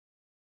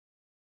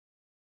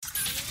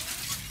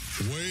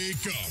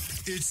Wake up.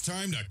 It's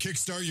time to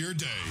kickstart your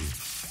day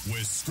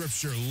with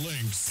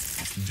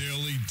ScriptureLinks.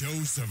 Daily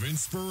dose of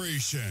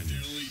inspiration.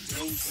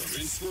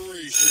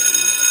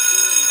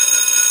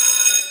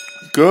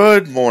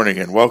 Good morning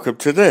and welcome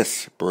to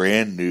this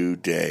brand new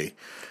day.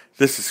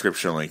 This is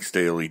ScriptureLinks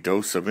Daily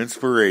Dose of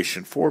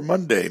Inspiration for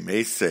Monday,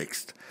 May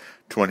 6th,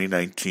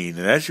 2019.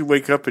 And as you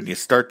wake up and you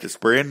start this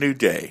brand new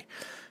day,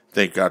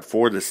 thank God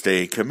for this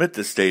day and commit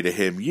this day to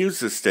Him. Use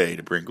this day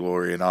to bring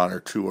glory and honor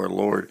to our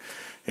Lord.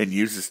 And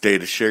use this day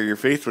to share your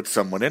faith with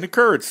someone and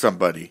encourage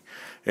somebody.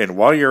 And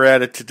while you're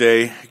at it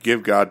today,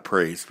 give God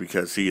praise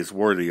because He is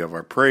worthy of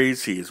our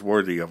praise. He is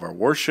worthy of our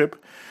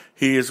worship.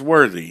 He is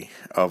worthy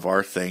of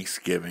our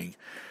thanksgiving.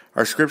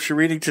 Our scripture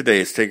reading today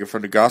is taken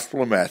from the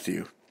Gospel of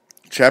Matthew,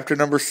 chapter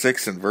number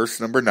 6 and verse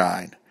number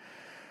 9.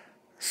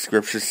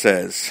 Scripture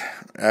says,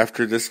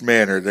 "After this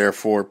manner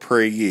therefore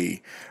pray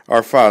ye,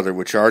 Our Father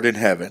which art in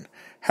heaven,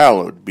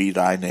 hallowed be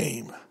thy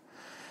name."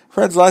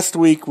 Friends, last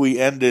week we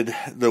ended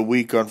the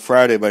week on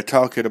Friday by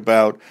talking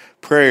about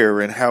prayer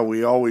and how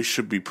we always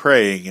should be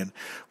praying and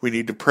we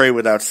need to pray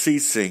without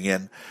ceasing.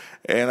 And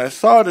I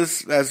thought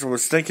as I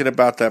was thinking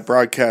about that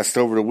broadcast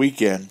over the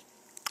weekend,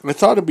 I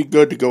thought it'd be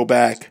good to go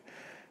back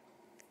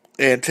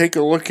and take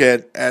a look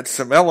at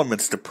some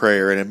elements to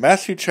prayer. And in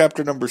Matthew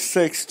chapter number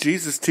 6,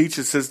 Jesus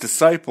teaches His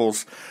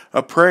disciples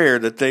a prayer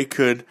that they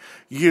could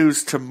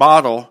use to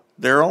model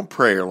their own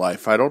prayer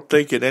life. I don't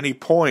think at any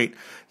point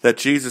that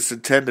Jesus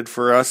intended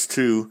for us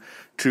to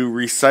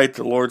recite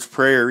the Lord's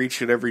Prayer each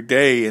and every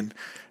day and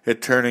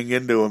it turning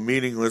into a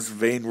meaningless,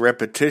 vain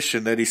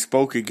repetition that He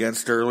spoke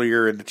against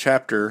earlier in the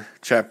chapter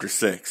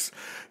 6.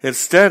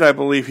 Instead, I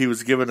believe He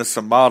was giving us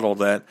a model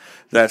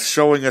that's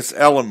showing us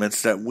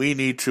elements that we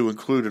need to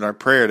include in our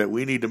prayer, that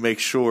we need to make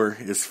sure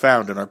is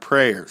found in our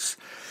prayers.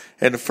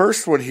 And the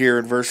first one here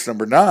in verse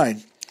number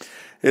 9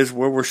 is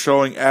where we're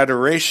showing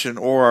adoration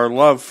or our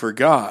love for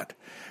God.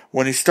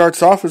 When he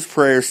starts off his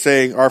prayer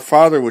saying, "Our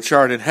Father which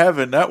art in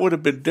heaven," that would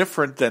have been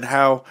different than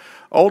how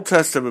Old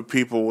Testament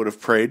people would have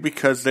prayed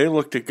because they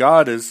looked at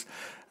God as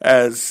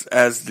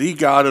the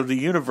God of the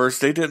universe.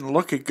 They didn't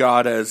look at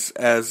God as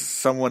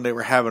someone they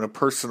were having a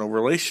personal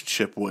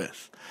relationship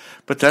with.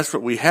 But that's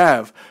what we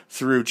have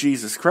through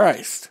Jesus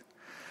Christ.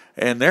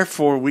 And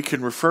therefore we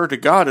can refer to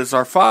God as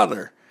our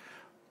Father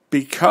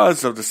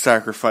because of the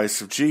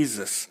sacrifice of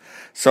Jesus.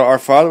 So, "Our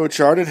Father which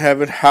art in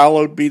heaven,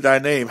 hallowed be thy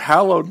name."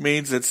 Hallowed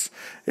means it's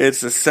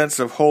a sense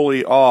of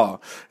holy awe.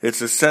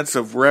 It's a sense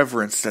of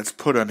reverence that's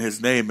put on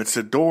His name. It's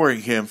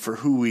adoring Him for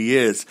who He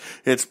is.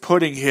 It's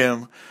putting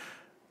Him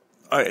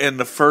in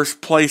the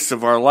first place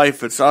of our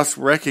life. It's us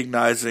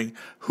recognizing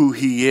who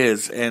He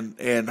is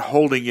and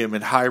holding Him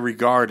in high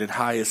regard and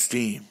high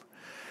esteem.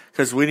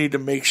 Because we need to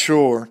make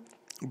sure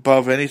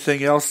above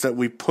anything else that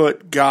we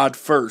put God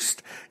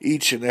first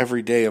each and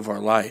every day of our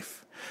life.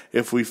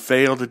 If we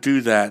fail to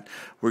do that,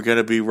 we're going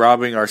to be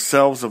robbing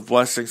ourselves of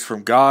blessings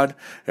from God,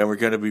 and we're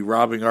going to be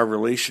robbing our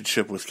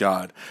relationship with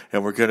God,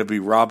 and we're going to be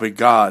robbing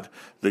God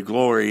the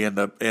glory and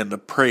the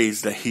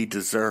praise that He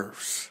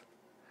deserves.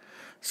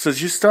 So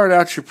as you start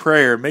out your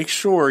prayer, make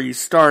sure you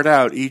start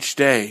out each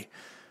day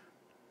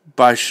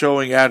by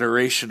showing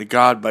adoration to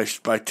God,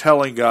 by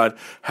telling God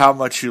how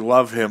much you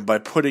love Him, by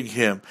putting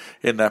Him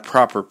in that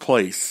proper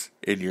place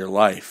in your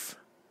life.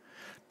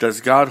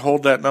 Does God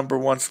hold that number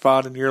one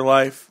spot in your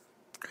life?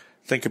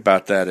 Think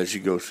about that as you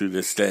go through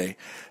this day.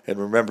 And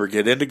remember,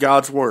 get into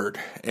God's Word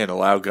and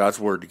allow God's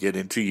Word to get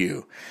into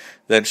you.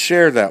 Then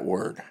share that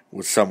Word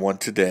with someone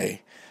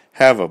today.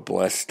 Have a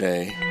blessed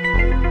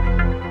day.